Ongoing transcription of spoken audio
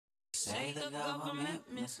say the government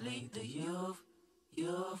mislead the youth.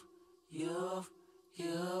 Tell them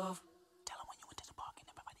when you went to the park and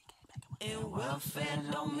everybody came back. And welfare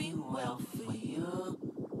don't mean wealth for you.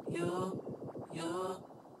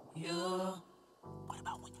 What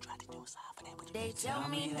about when you tried to do a sign for that? They tell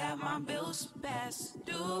me that my bills pass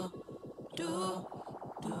due. Talk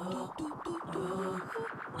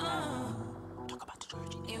about the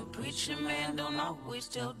church. And preacher man don't always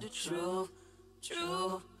tell the truth.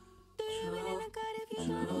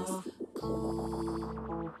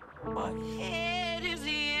 Cool. But head is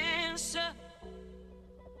the answer.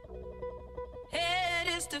 Head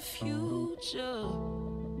is the future.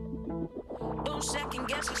 Don't second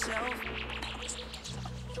guess yourself.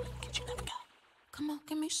 Come on,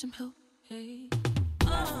 give me some help. Hey.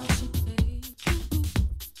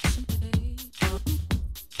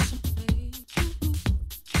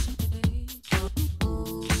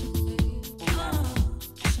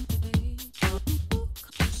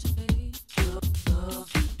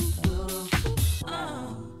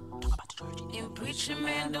 Preacher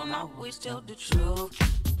man don't always tell the truth.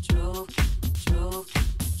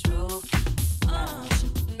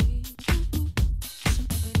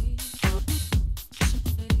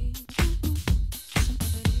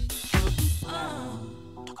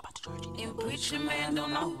 And preacher man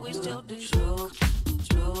don't always tell the truth.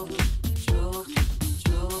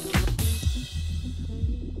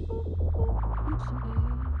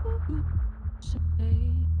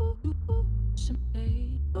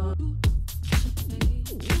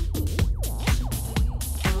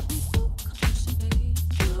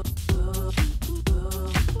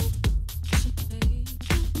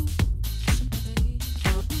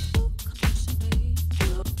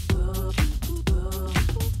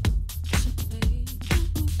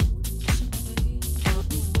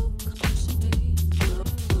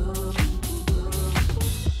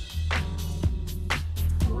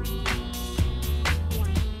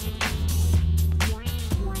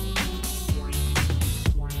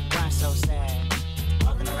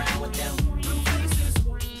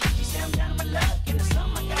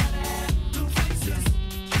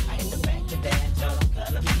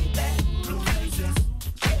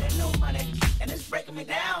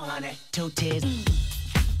 Two tears.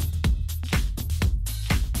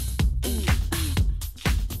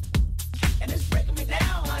 And it's breaking me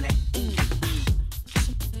down, honey. Two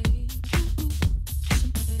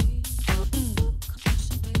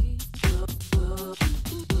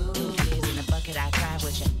tears in the bucket, I cry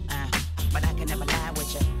with you. But I can never lie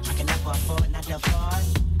with you. I can never afford not to afford.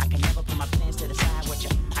 I can never put my plans to the side with you.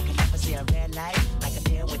 I can never see a red light like a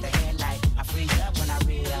deer with a headlight. I freeze up when I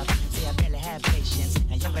read up. See, I barely have patience,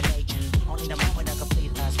 and you're relating. Only the moment to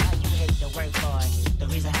complete us. Why you hate to work for it? The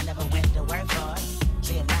reason I never went to work for it.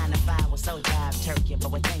 See, a 9 to 5 was so job turkey,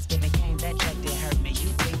 but when Thanksgiving came, that check did hurt me. You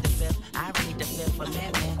plead the fifth, I read the fifth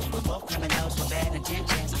amendment. We're both criminals with bad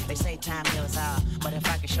intentions. They say time heals all, but if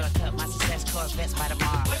I could shortcut my success, Corvettes by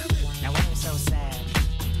tomorrow. Now why you so sad?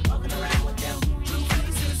 Walking around with them blue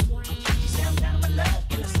faces. You say I'm down on my luck,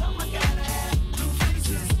 and it's something I gotta have. Blue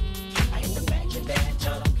faces. I hit the bank today and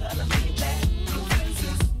told them color me back. Blue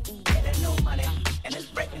faces. Yeah, there's no money, and it's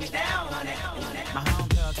breaking me down, honey. My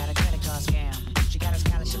homegirl got a credit card scam. She got a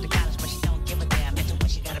scholarship to college, but she don't give a damn. Into when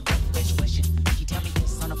she got a broke bitch wishing. She tell me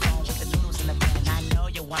this on the phone with the noodles in the pan. I know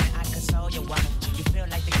you want it, I console you want it. You feel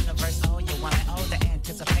like the universe, oh you want it. Oh, the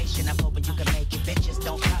anticipation of hoping you can make it. Bitches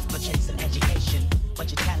don't prosper chasing education,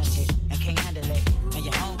 but you're talented and can't handle it. And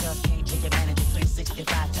your homegirl can't take advantage of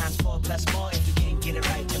 365 times 4 plus 4. If you can't get it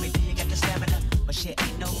right, tell me, do you got the stamina? But shit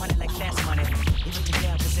ain't no money like fast money. Even to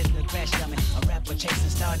jail, cause it's the crash dummy. A rapper chasing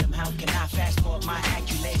stardom. How can I fast forward my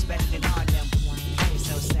accolades better than all them? It's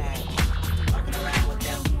so sad. Walking around with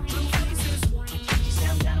them blue faces. She say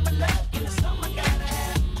I'm down on my luck, and it's something I gotta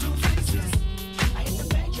have. Blue faces. I hit the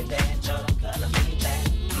bank today and told them color me back.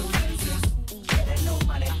 Blue faces. Yeah, there's no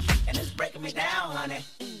money, and it's breaking me down, honey.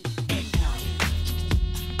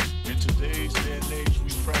 In today's day and age,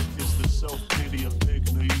 we practice the self-pity of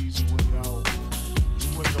taking the easy way out. You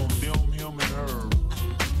wait on them, him, and her.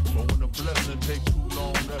 But when the blessing take too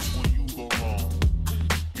long, that's when you go wrong.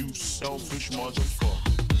 You selfish motherfucker.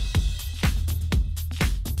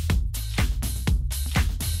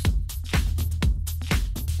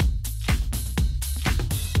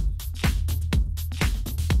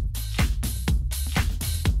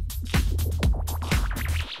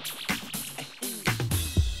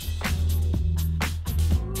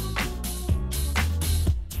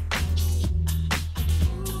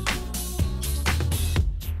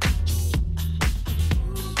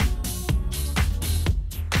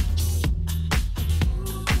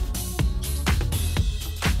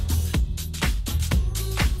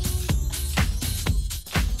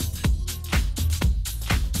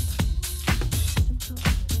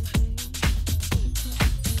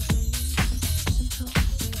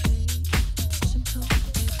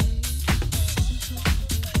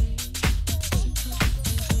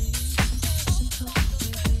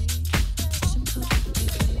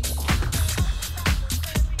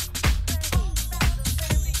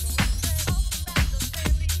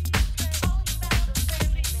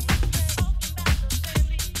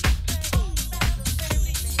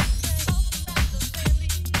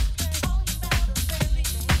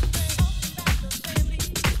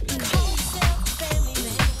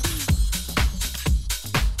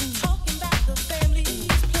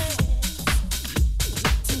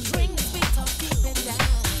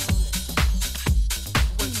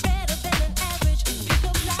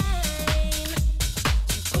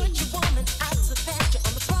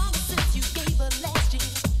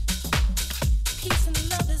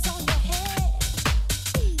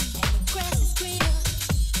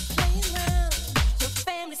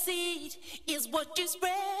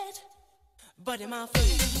 buddy, my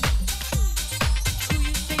friend. Who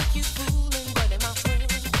you think you fooling, buddy, my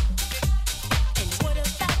friend? And what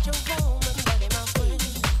about your woman, buddy, my friend?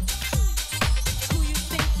 Who you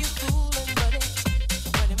think you fooling, buddy,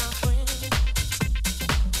 buddy, my friend?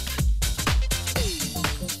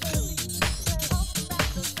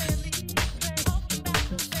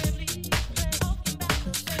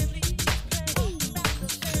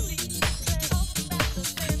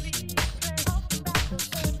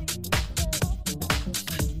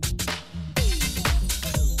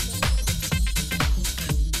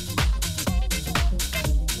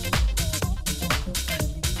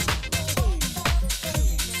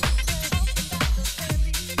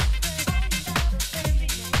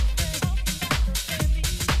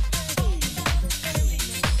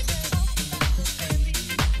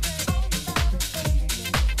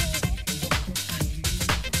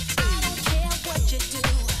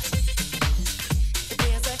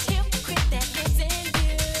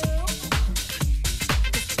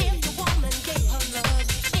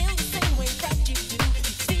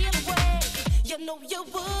 You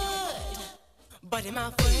would, buddy,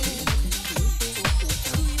 my friend.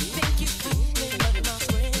 Who you think you fooling, buddy, my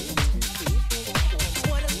friend?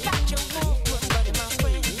 What about your woman, buddy, my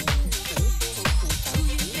friend? Who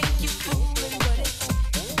you think you fooling, buddy,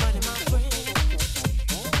 buddy, my friend?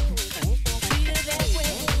 Treat her that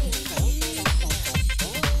way,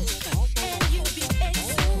 and you be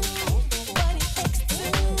ex-soon, buddy,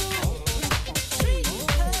 ex-soon. Treat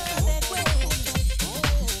her that way.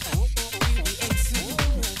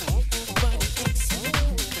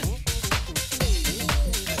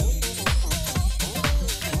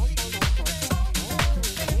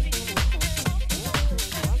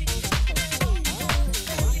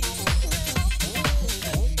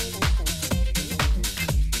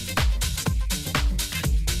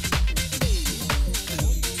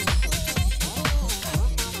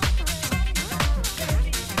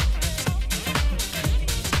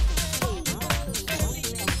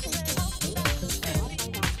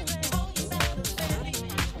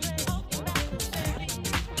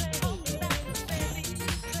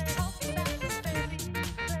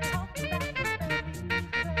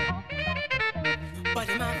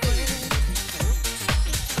 Buddy, my friend,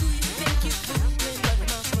 who you think you fooling, buddy,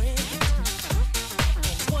 my friend?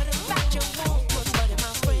 And what about your woman, buddy,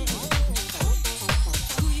 my friend?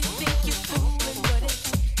 Who you think you fooling, buddy,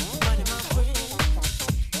 buddy, my friend?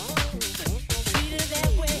 Treat her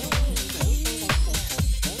that way,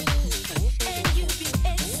 and you be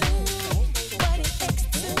ex-soon, buddy,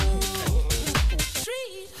 ex-soon.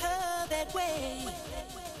 Treat her that way.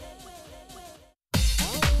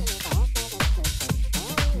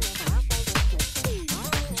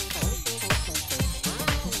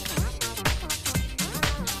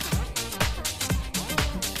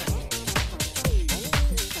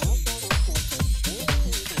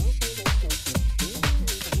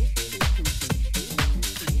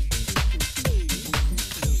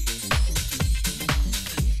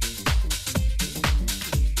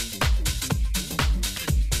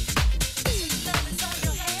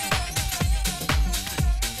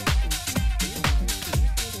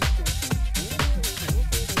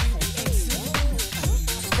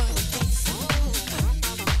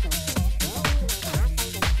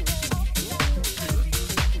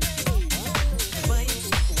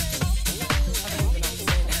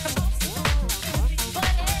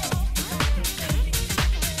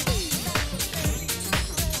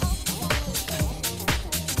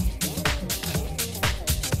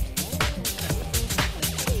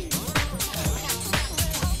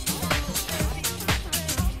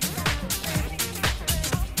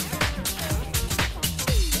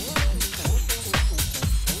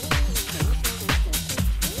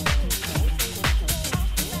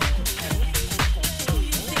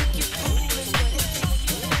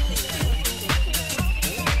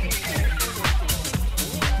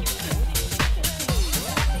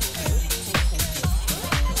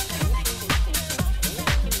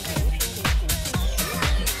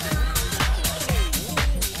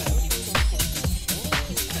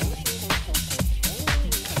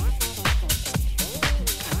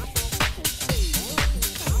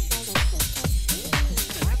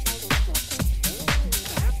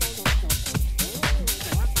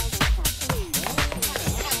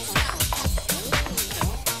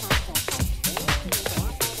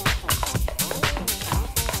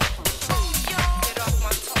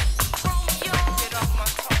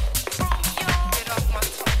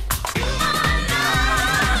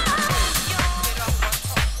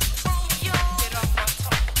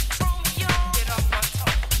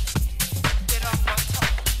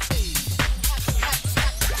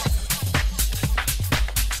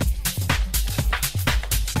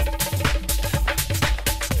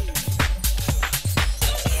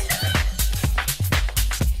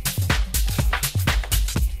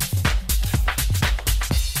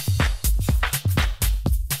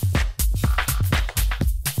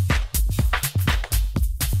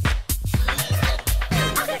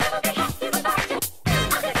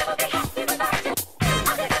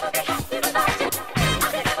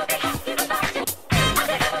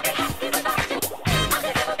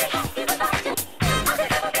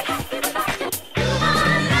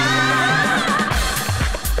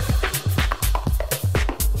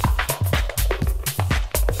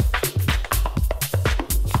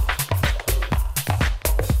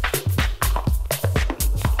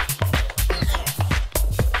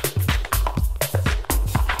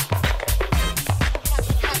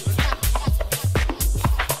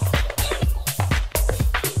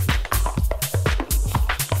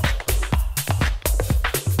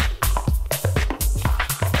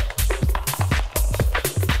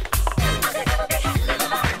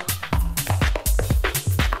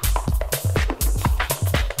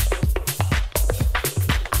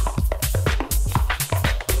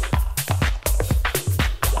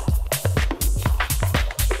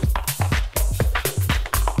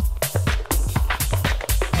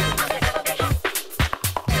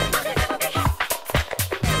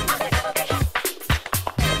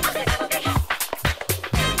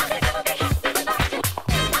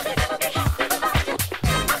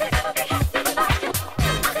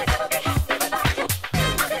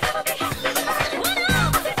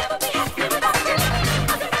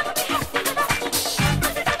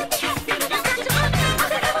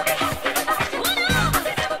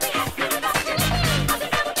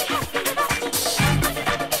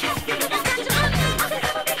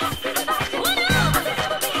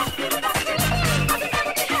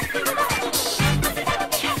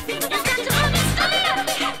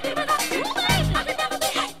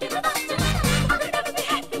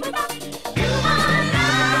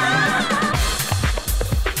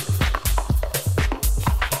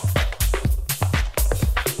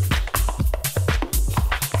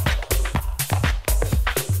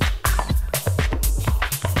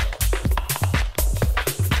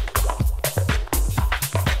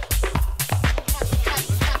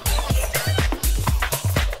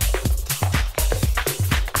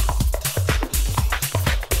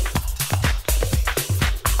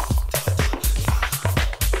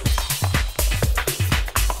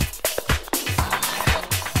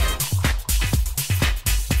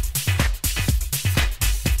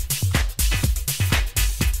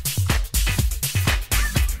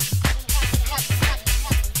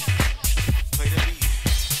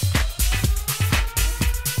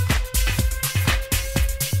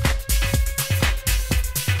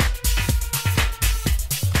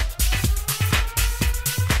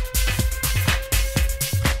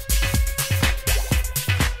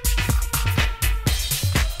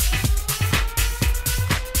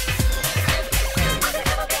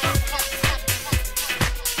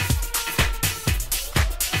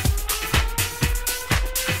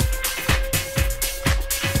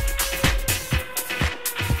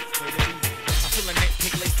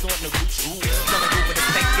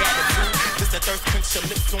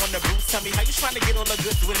 trying to get all the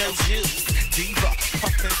goods with no juice. Diva,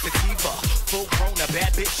 puffin' sativa, full grown, a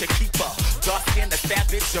bad bitch, a keeper. Dark skin, a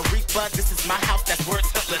savage, a reaper. This is my house, that's words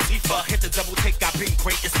to Latifah. Hit the double take, I've been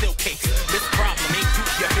great, it's still cake. This problem ain't you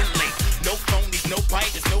been late. No phonies, no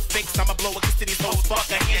biters, no fakes. I'ma blow a kiss to these hoes, fuck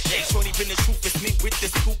a handshake. Shorty been the truth, it's me with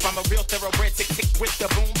this scoop. I'm a real thoroughbred, tick tick with the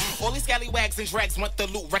boom. All these scallywags and drags want the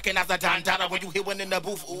loot. Recognize a Don Dada when you hear one in the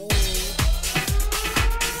booth. Ooh.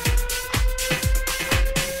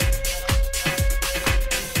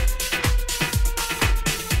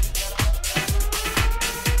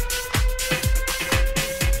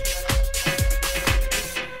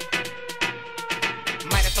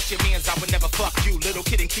 I would never fuck you, little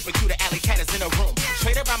kid, and keep it cute. The alley cat is in a room.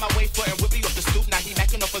 Trade around my way for and whip me off the stoop. Now he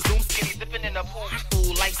macking off a zoom, skinny dipping in a pool.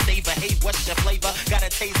 Ooh, lifesaver, hey, what's your flavor? Got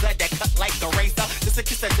a taser that cut like a razor. Just a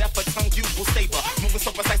kiss of death, a tongue you will savor. Moving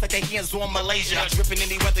so precise like their hands on Malaysia. Dripping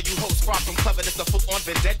any weather, you hoes far from clever. This a full on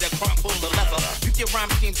vendetta, crumb full of leather. You get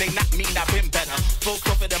rhyme schemes, they not mean I've been better. Full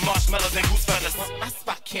tougher than marshmallows and goose feathers. My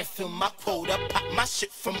spot can't fill my quota. Pop my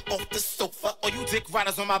shit from off the sofa. Or you dick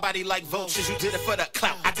riders on my body like vultures. You did it for the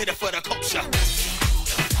clout, I did it for the culture.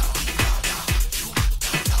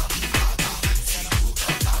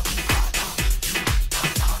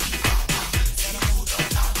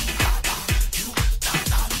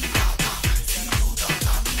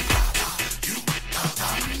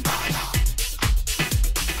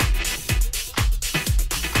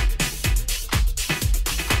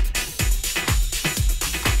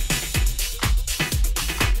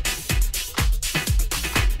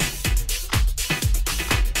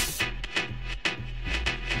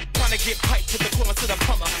 Get piped to the corner to the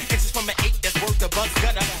plumber. Inches from an 8 that's worth the bugs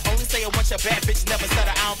gutter. Only say it once, your bad bitch never stutter.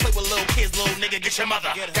 I don't play with little kids, little nigga, get your mother.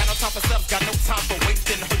 Got no time for subs, got no time for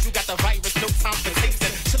wasting. Heard you got the virus, no time for tasting.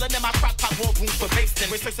 Chillin' in my crock pot, won't room for basting.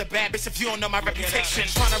 Research a bad bitch if you don't know my reputation.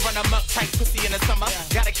 Tryna run 'em up tight, pussy in the summer.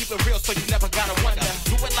 Gotta keep it real so you never gotta wonder.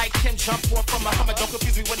 Do it like Kim, jump off from a Hummer. Don't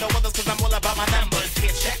confuse me with no others cause I'm all about my numbers.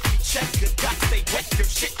 Here, check, recheck, good God, stay wet, your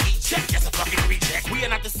shit, check. That's a fucking reject. We are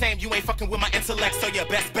not the same, you ain't fucking with my intellect. So your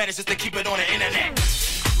best bet is just to keep it on the internet.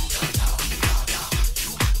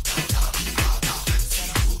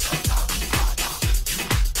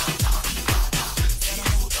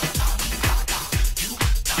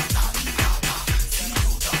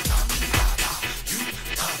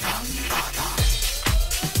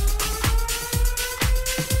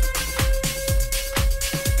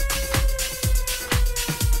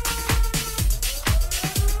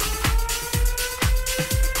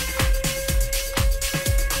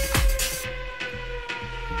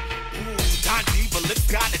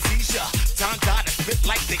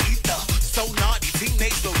 Like the ether, so naughty,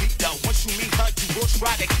 teenage Lolita. Once you meet her, you will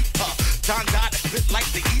try to keep her. Don Dada, spit like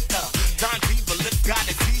the ether. Don Diva, lip got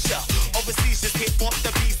a teaser. Overseas, just hit off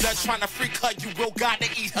the visa. Tryna freak her, you will gotta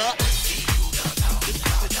eat her.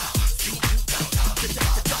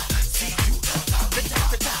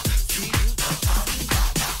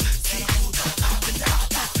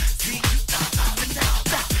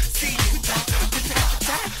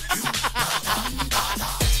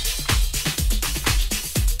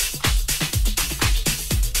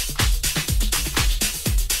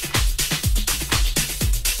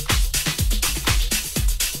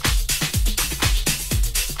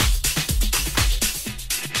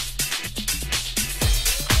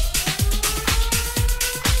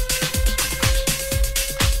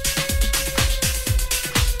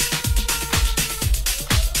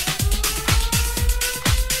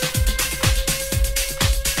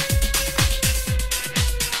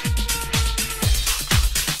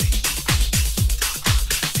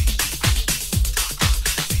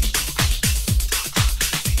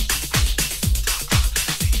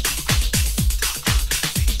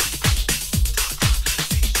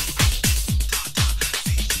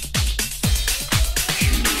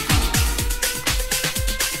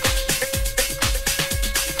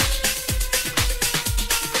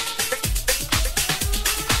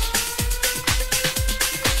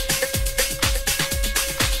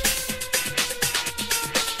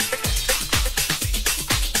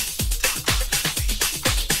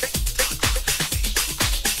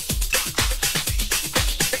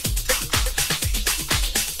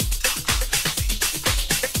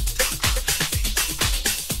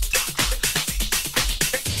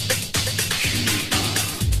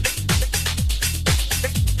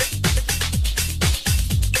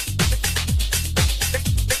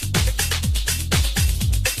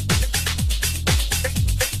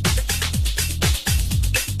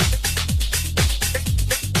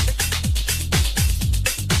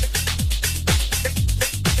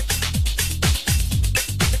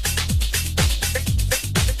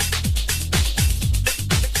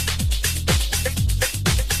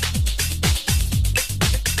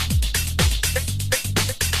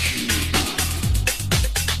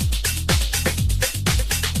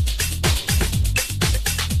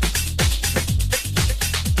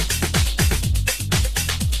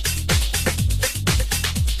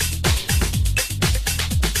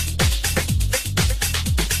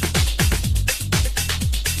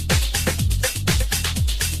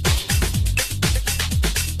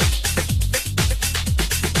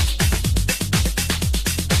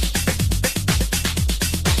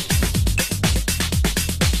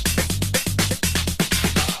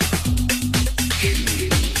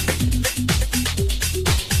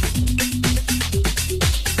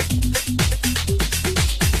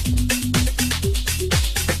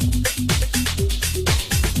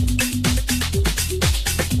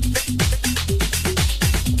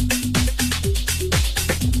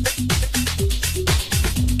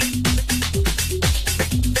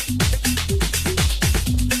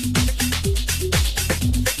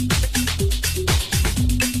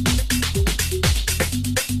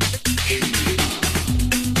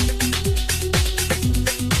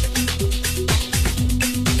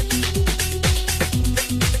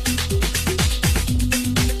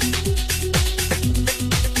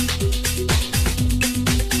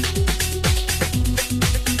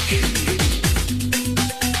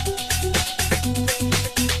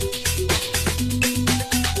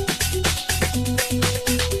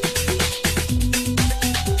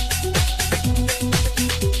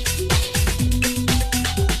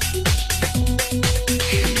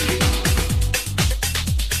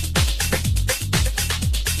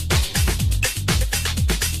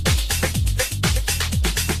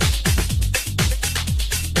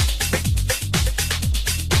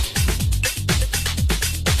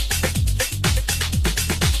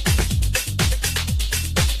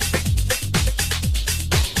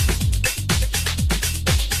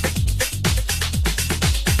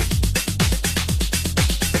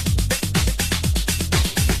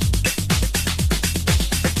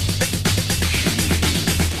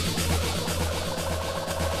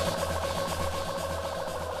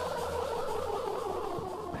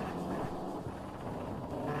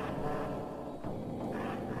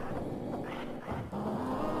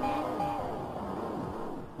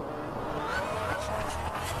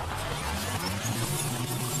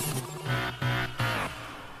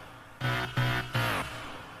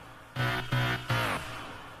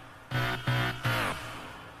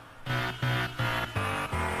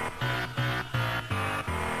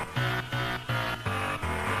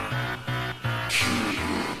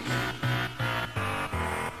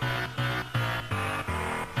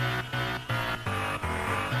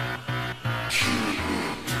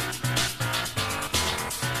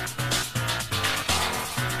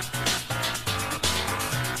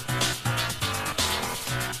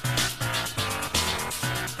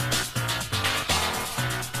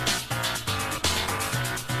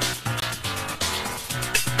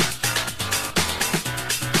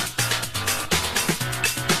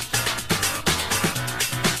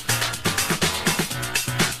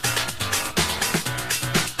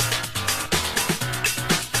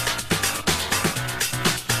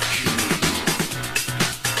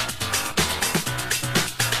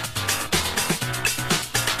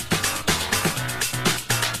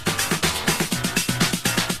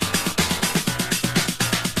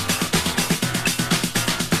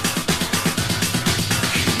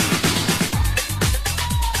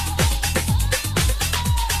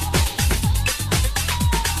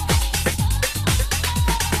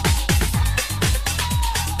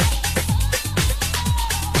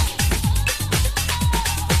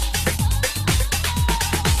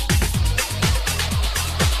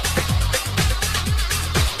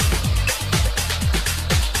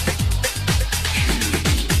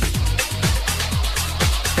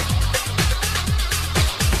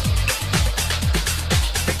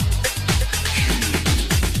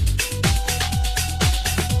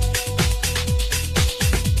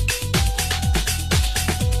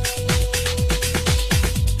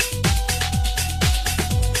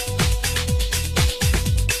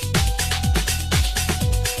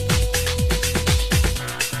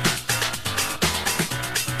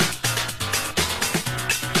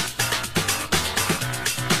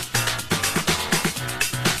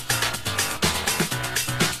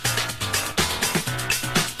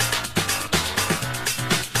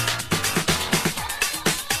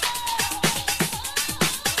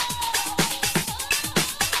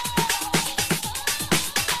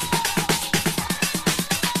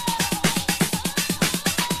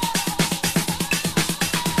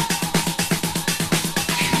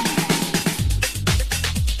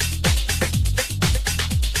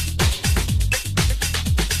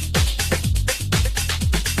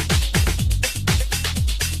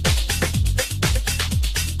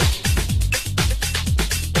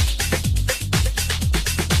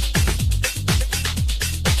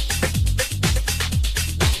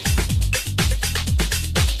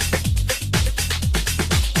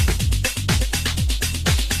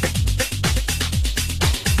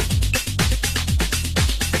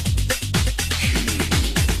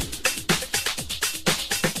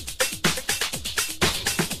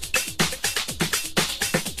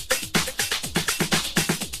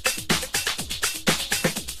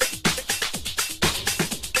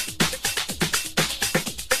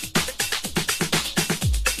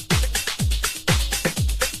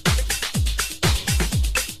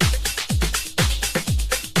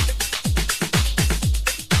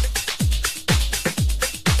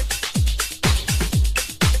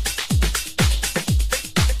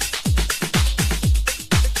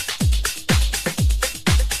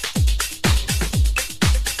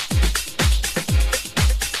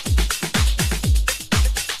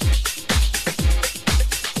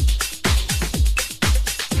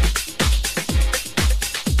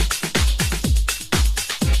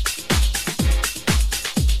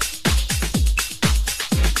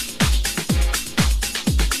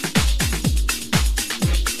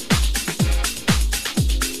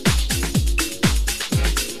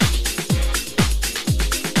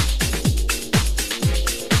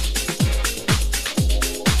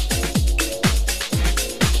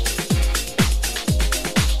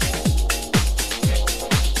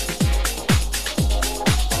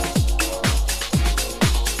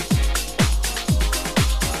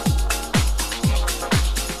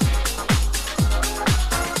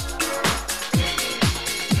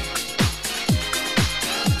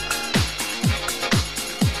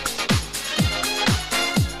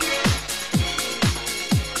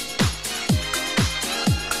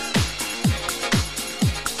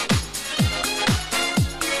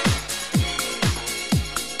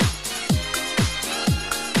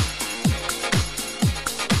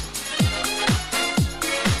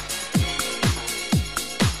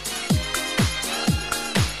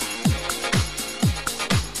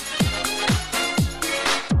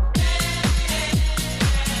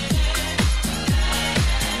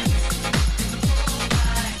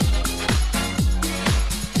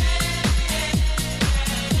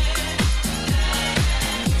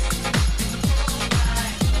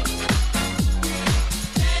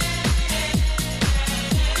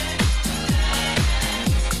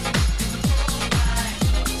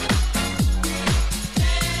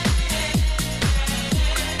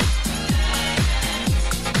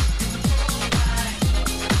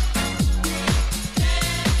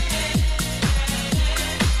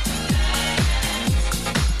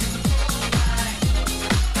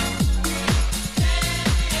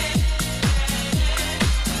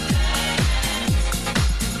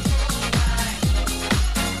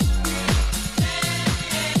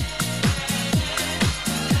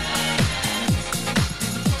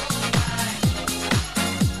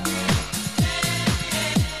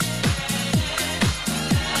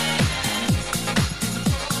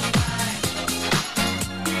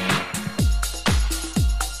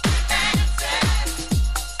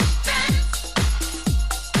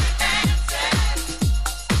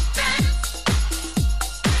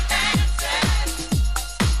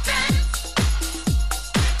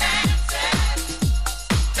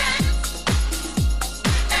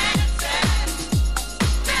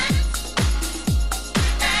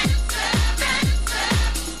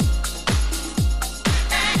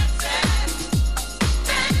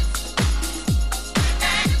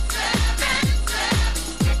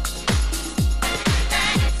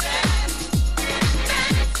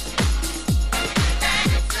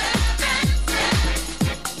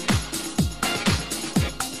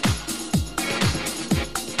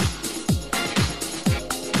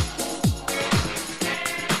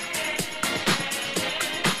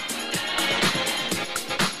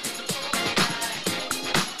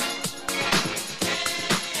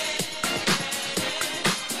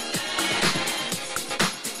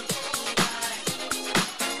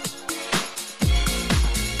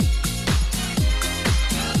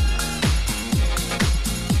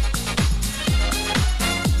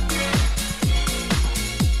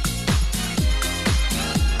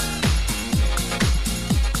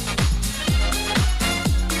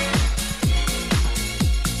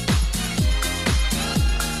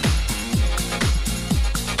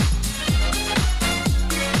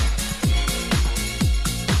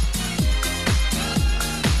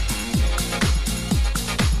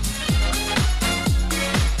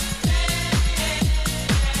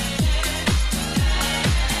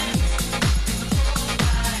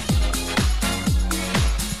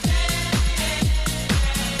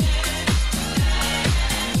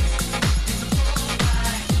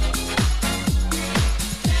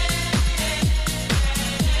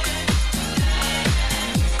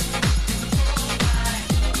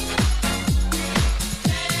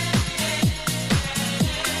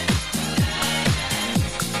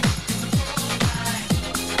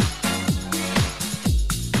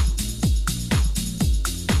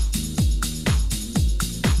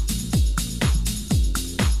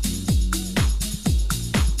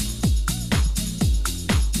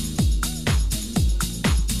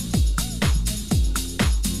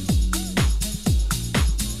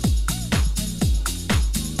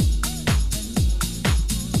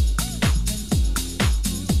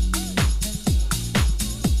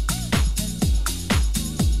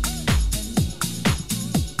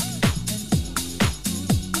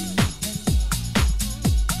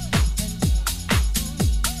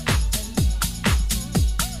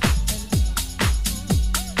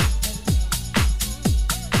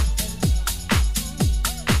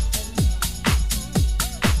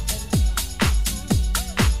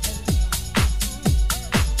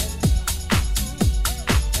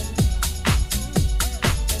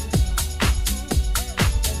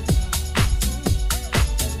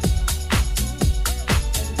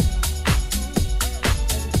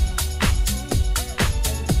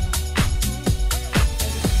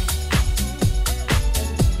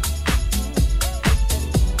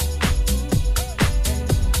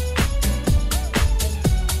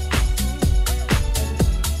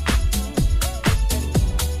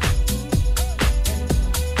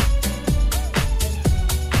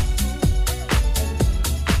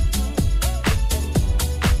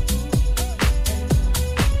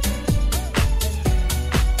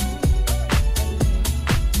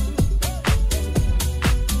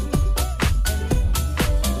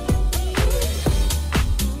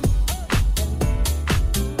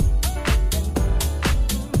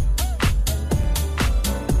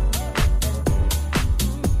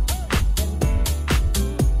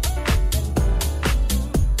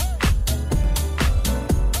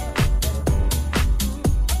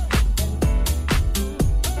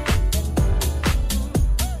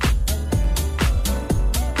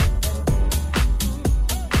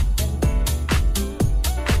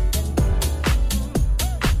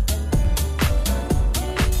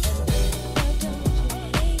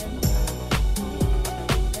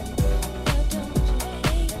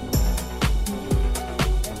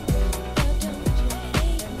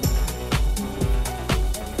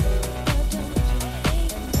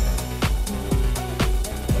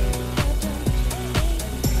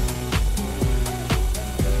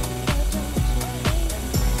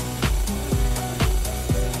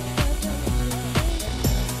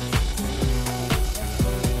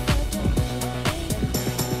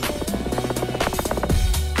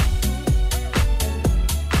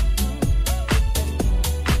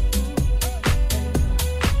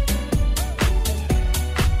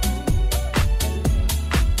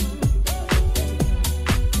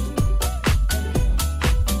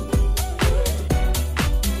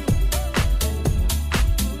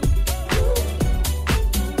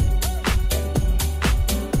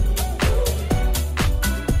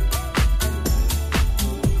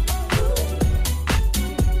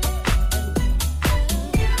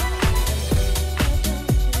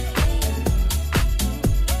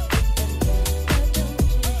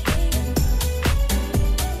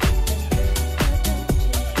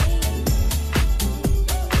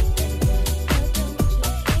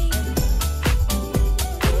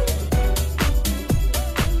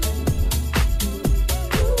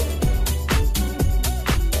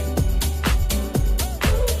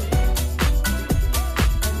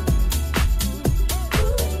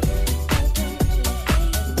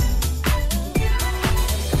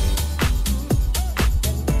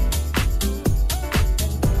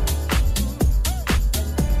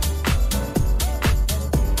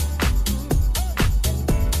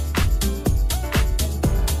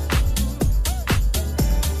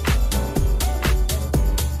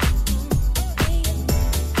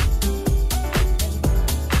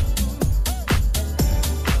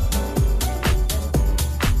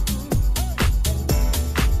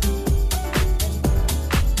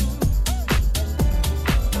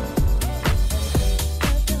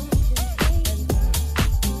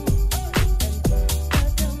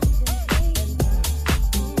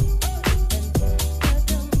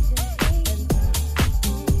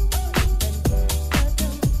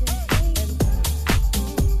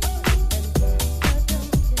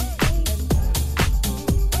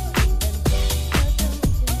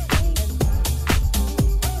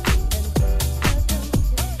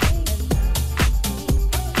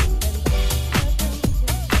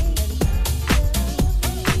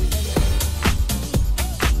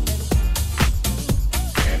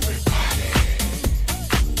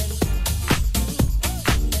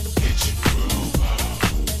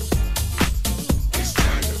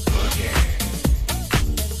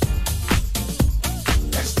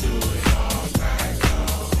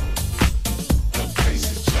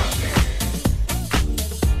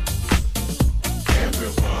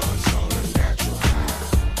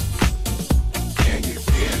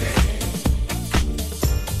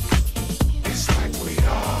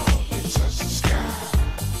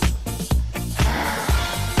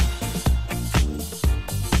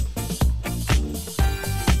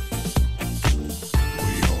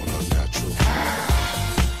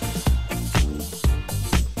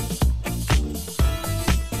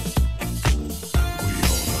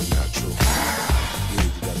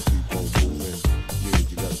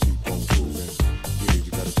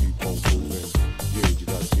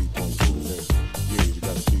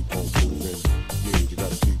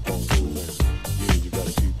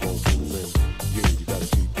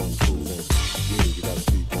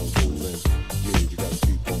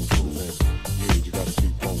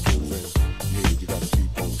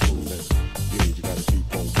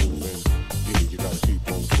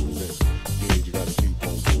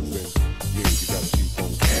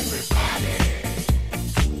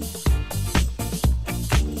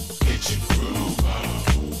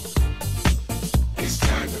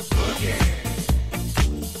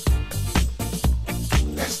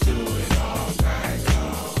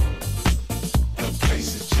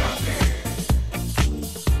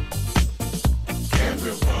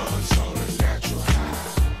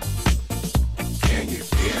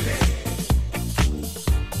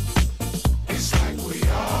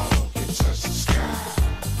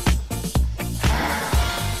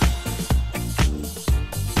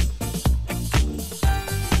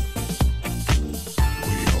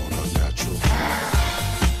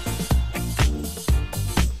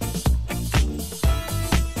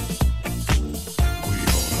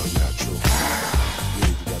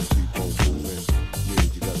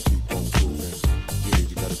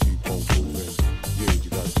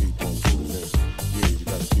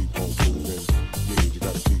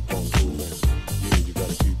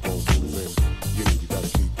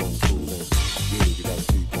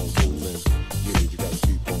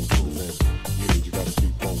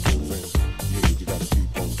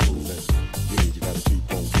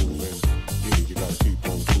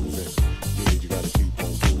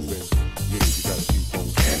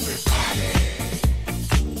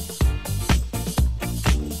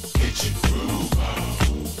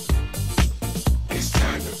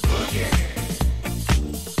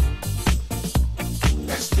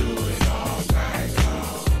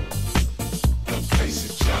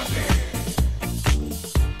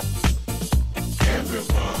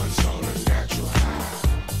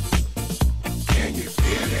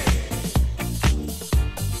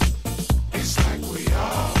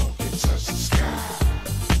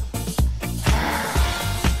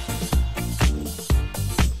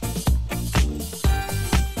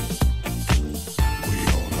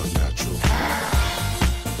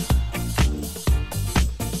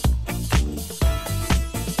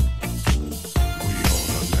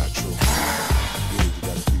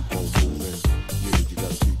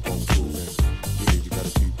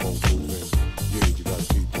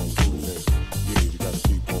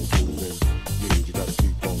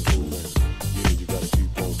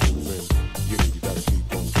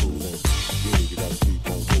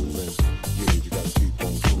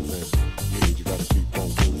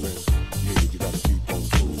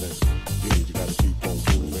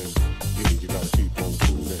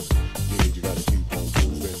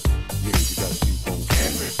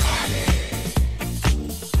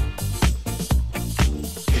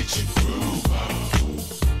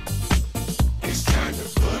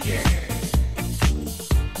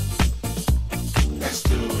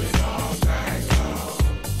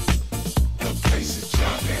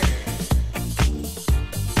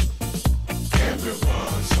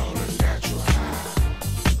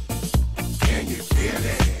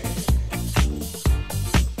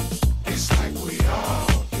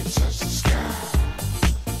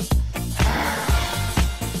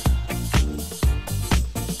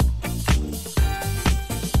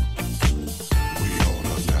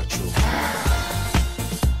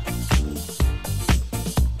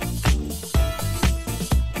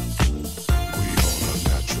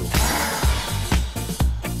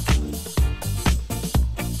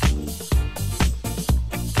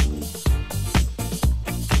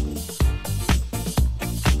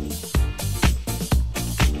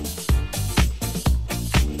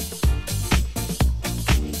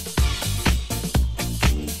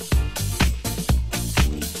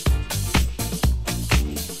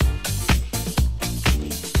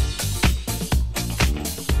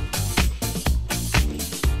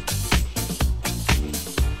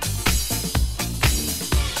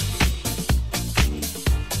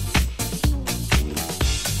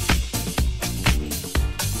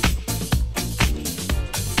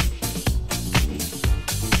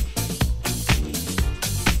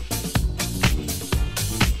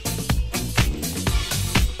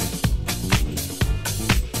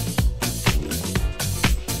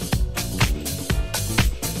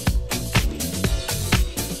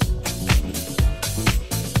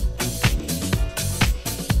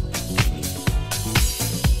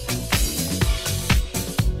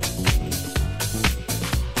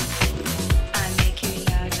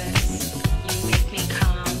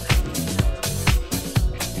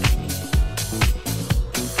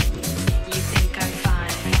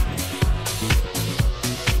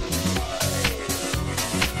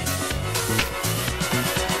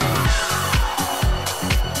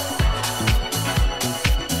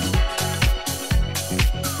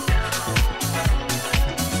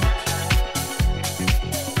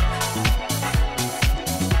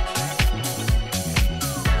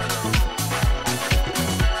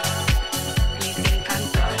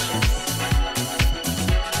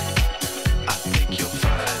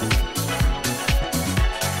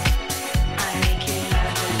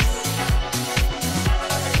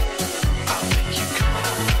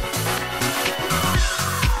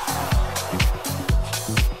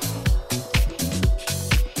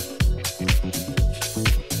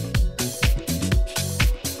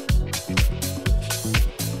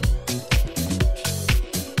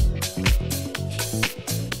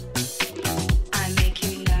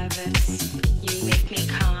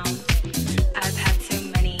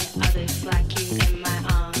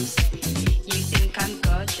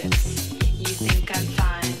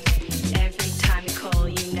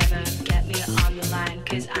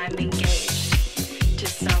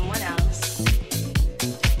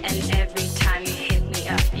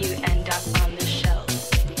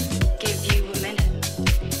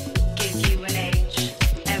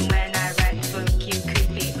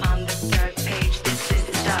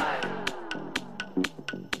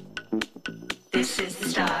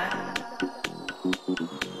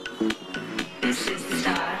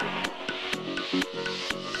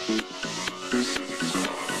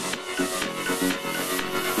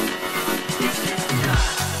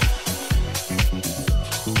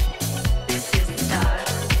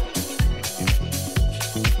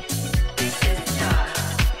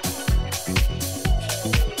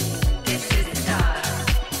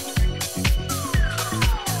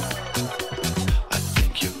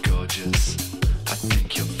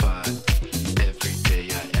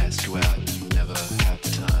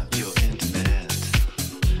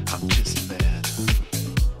 I'm just mad.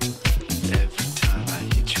 Every time I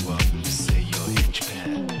hit you up, you say you're inch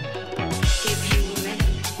pad. Give you a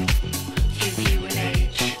minute, give you an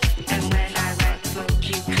age, and when I write the book,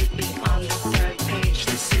 you could be on the third page.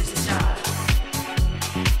 This is the start.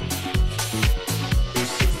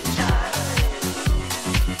 This is the start.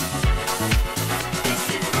 This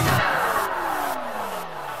is the start.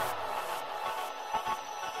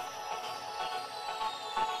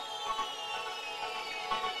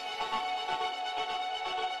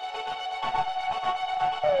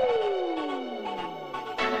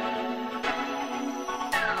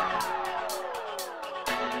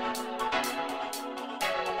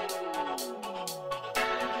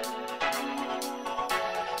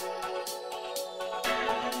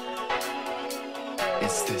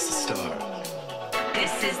 Is this a start?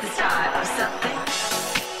 This is the start of something.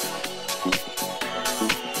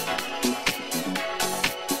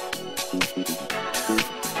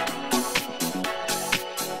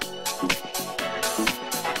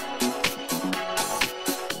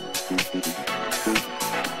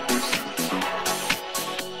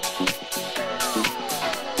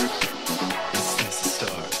 Is this a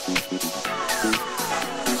start?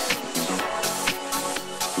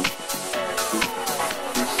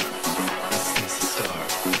 Is this a start?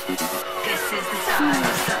 This is the start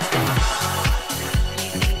of something.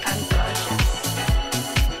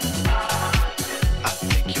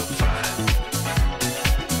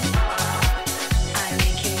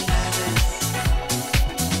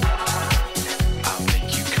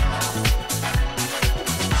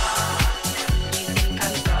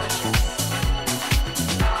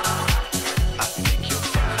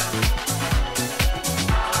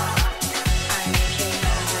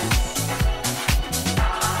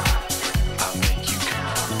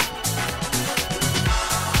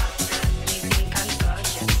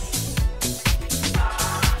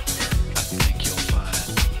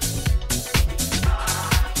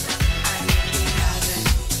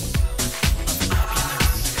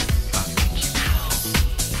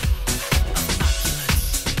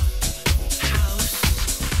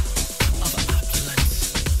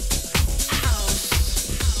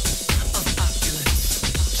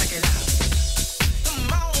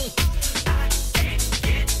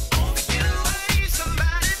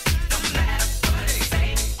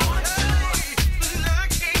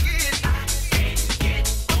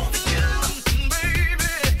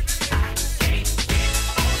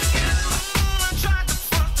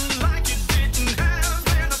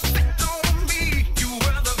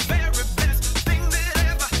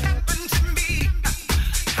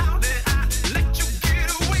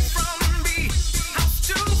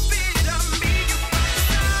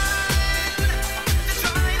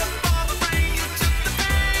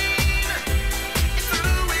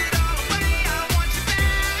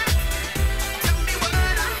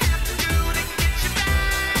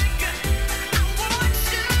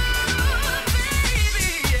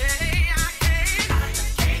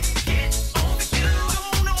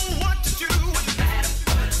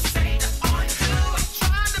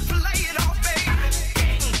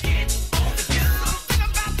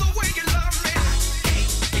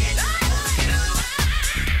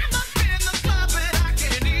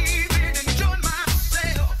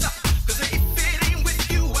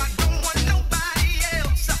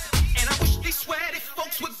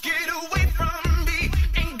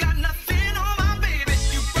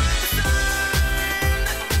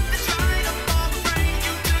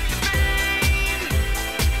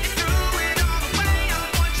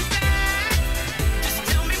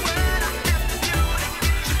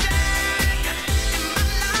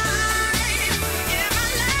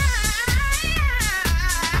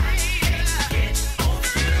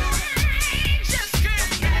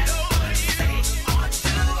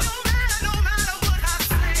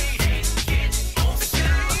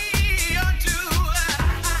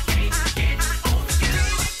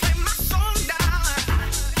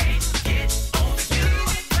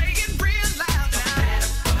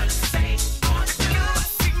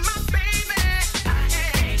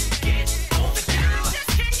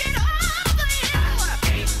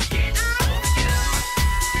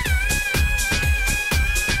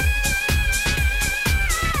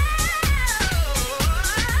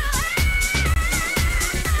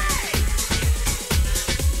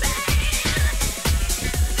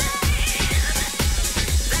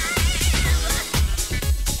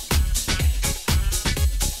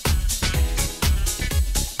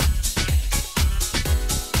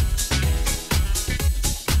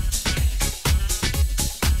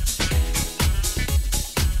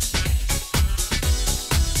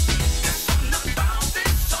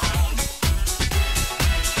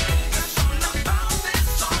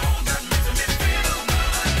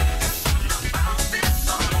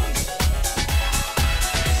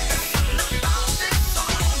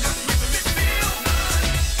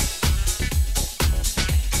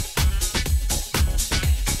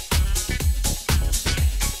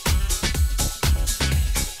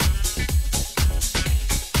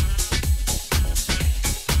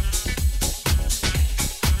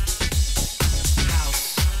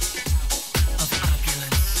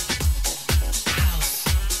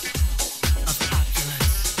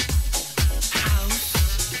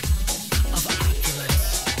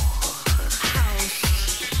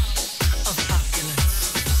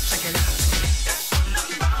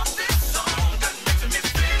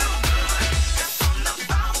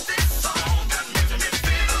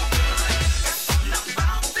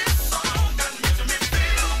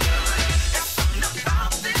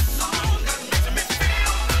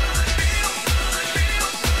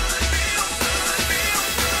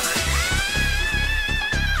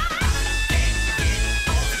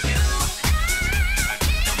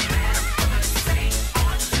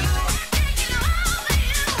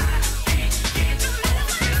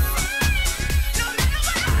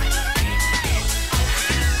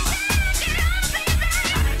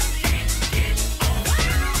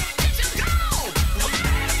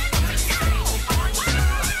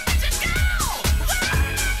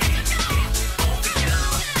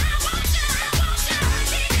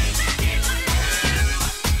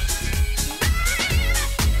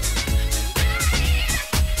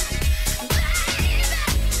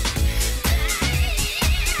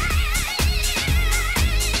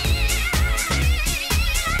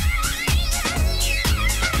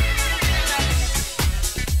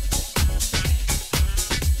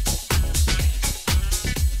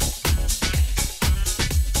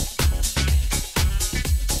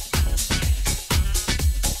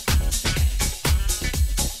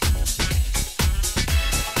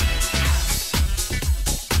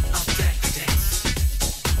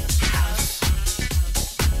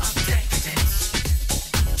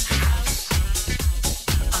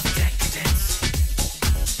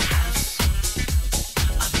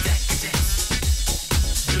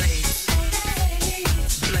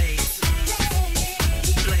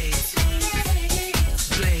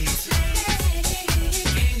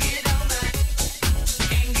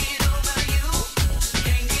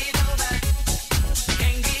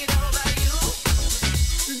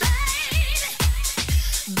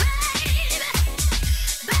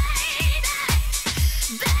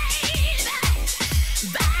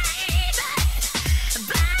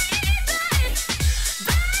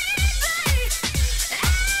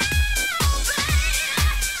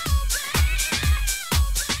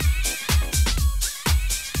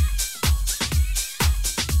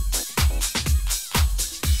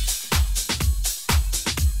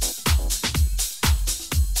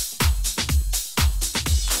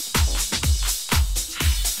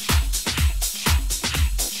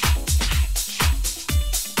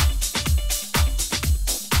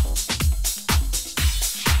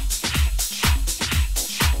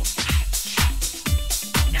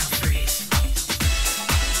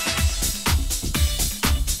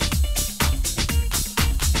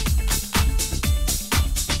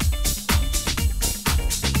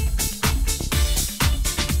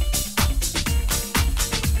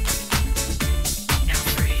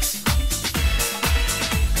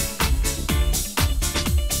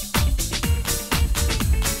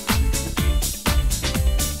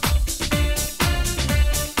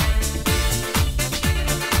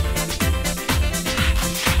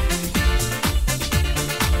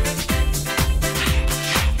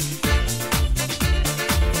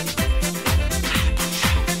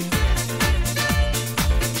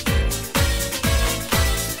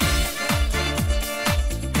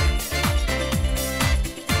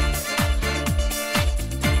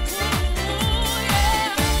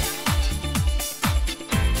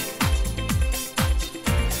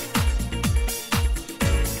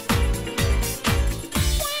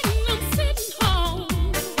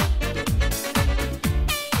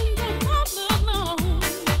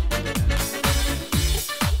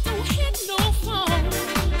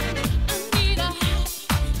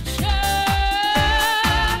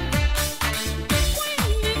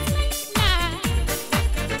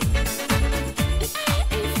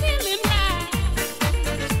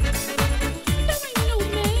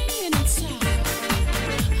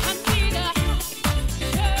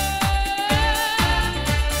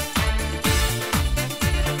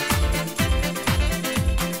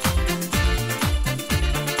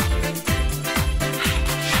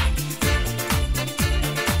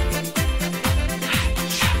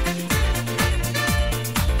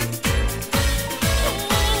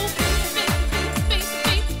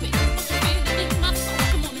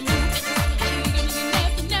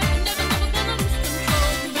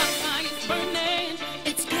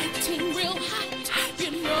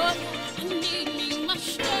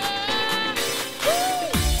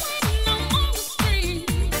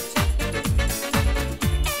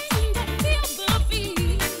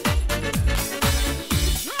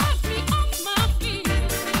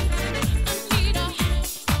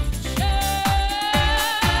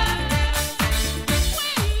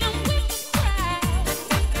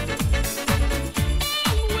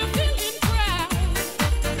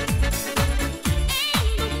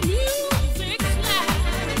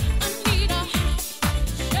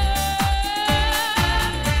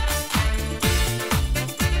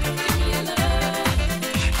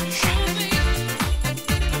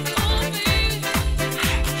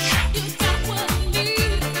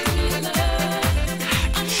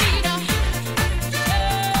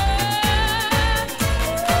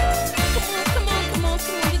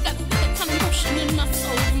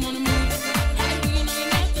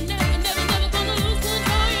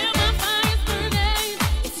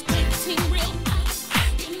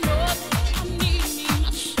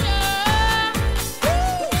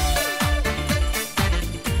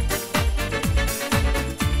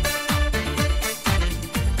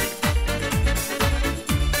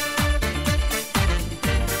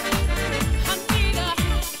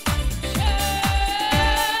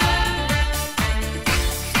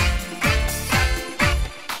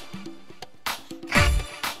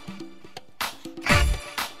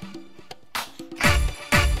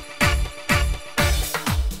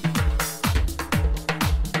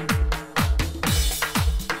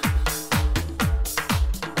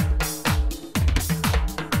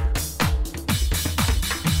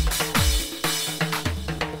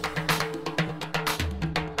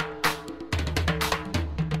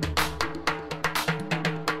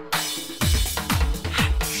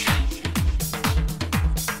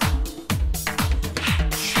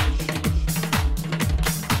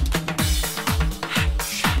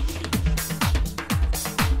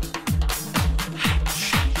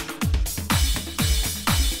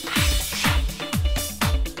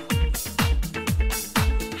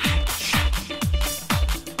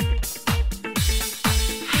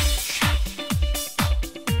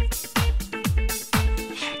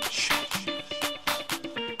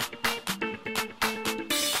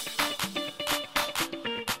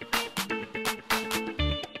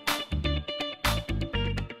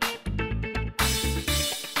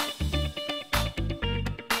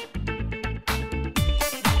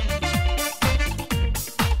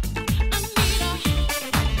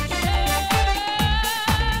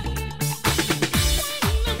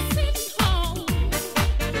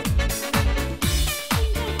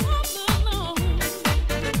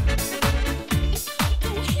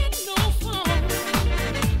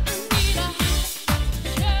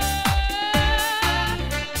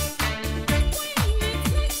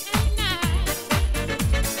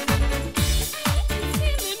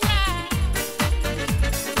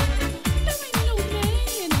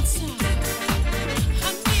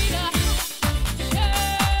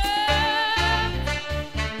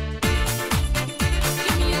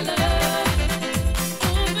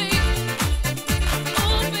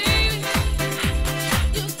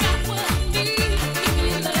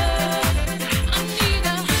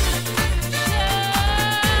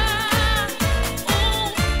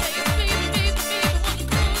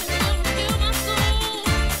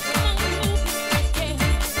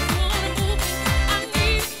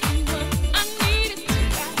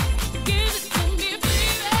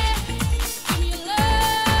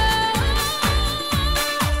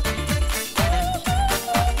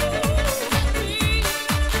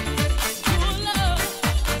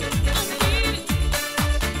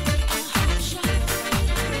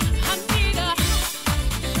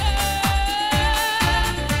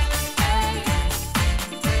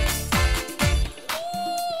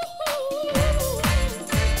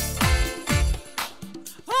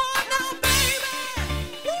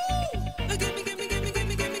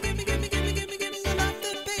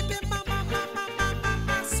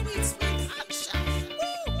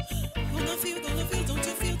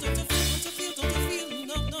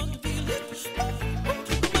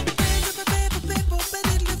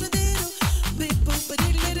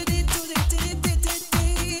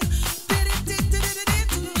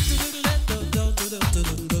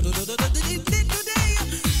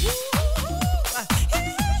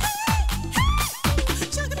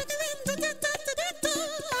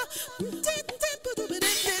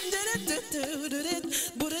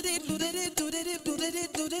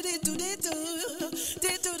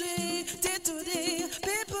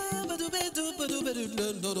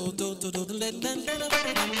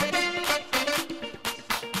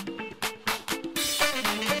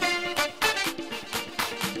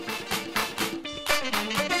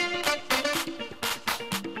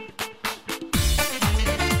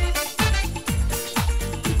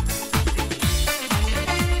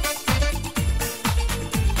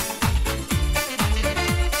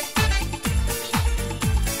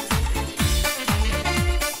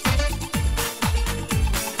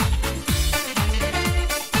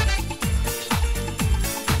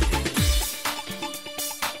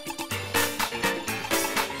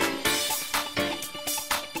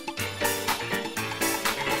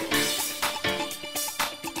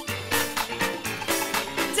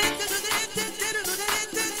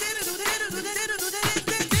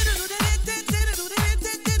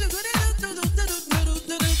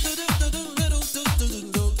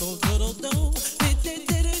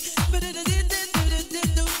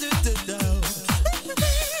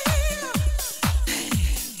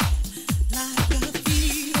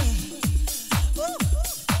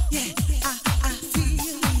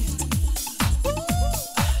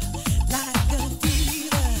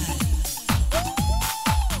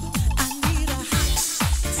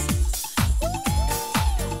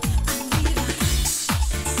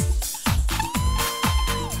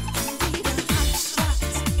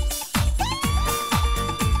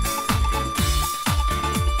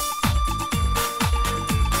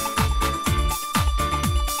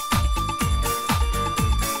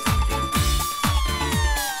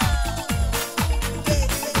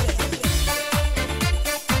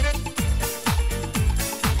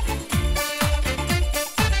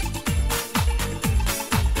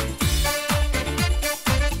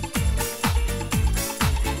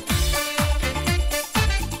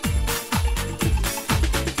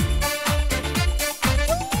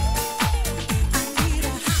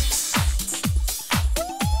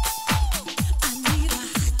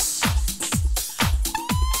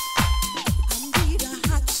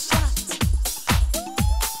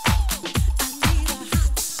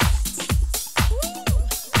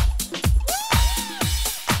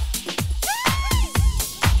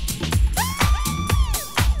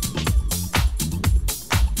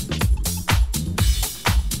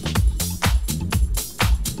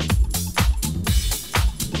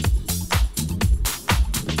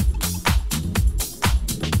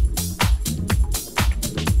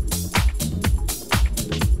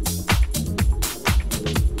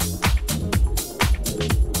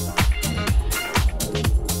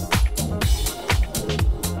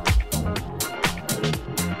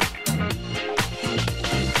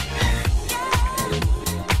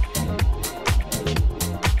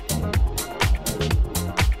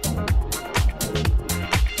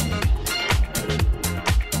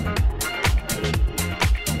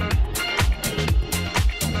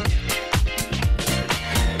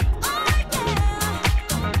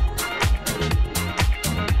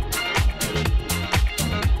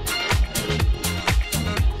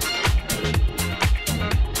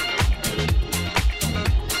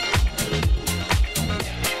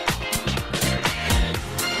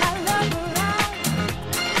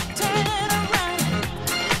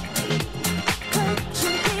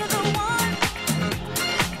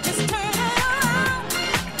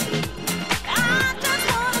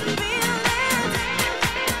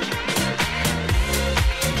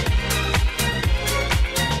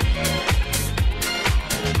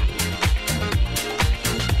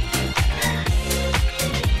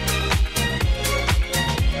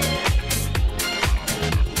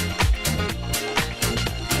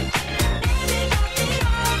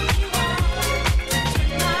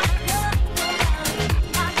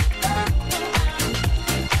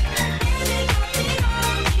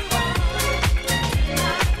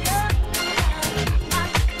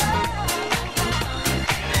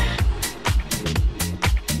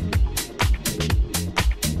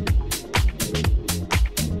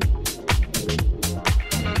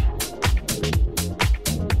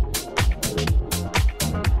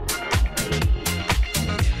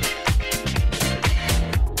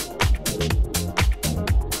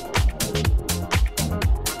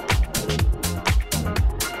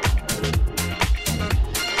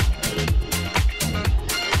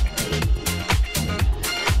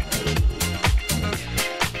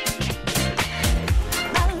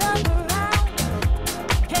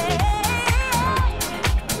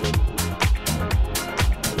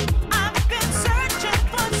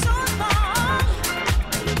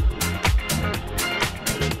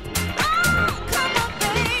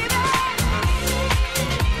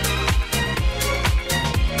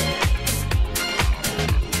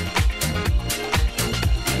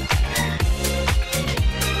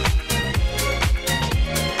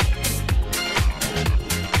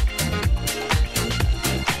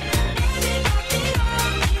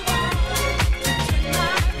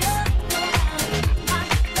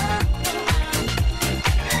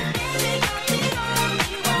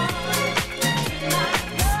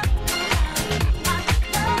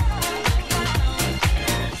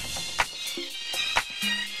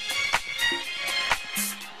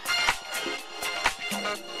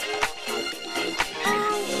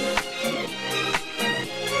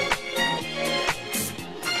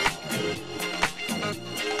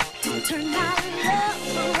 my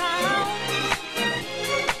love around.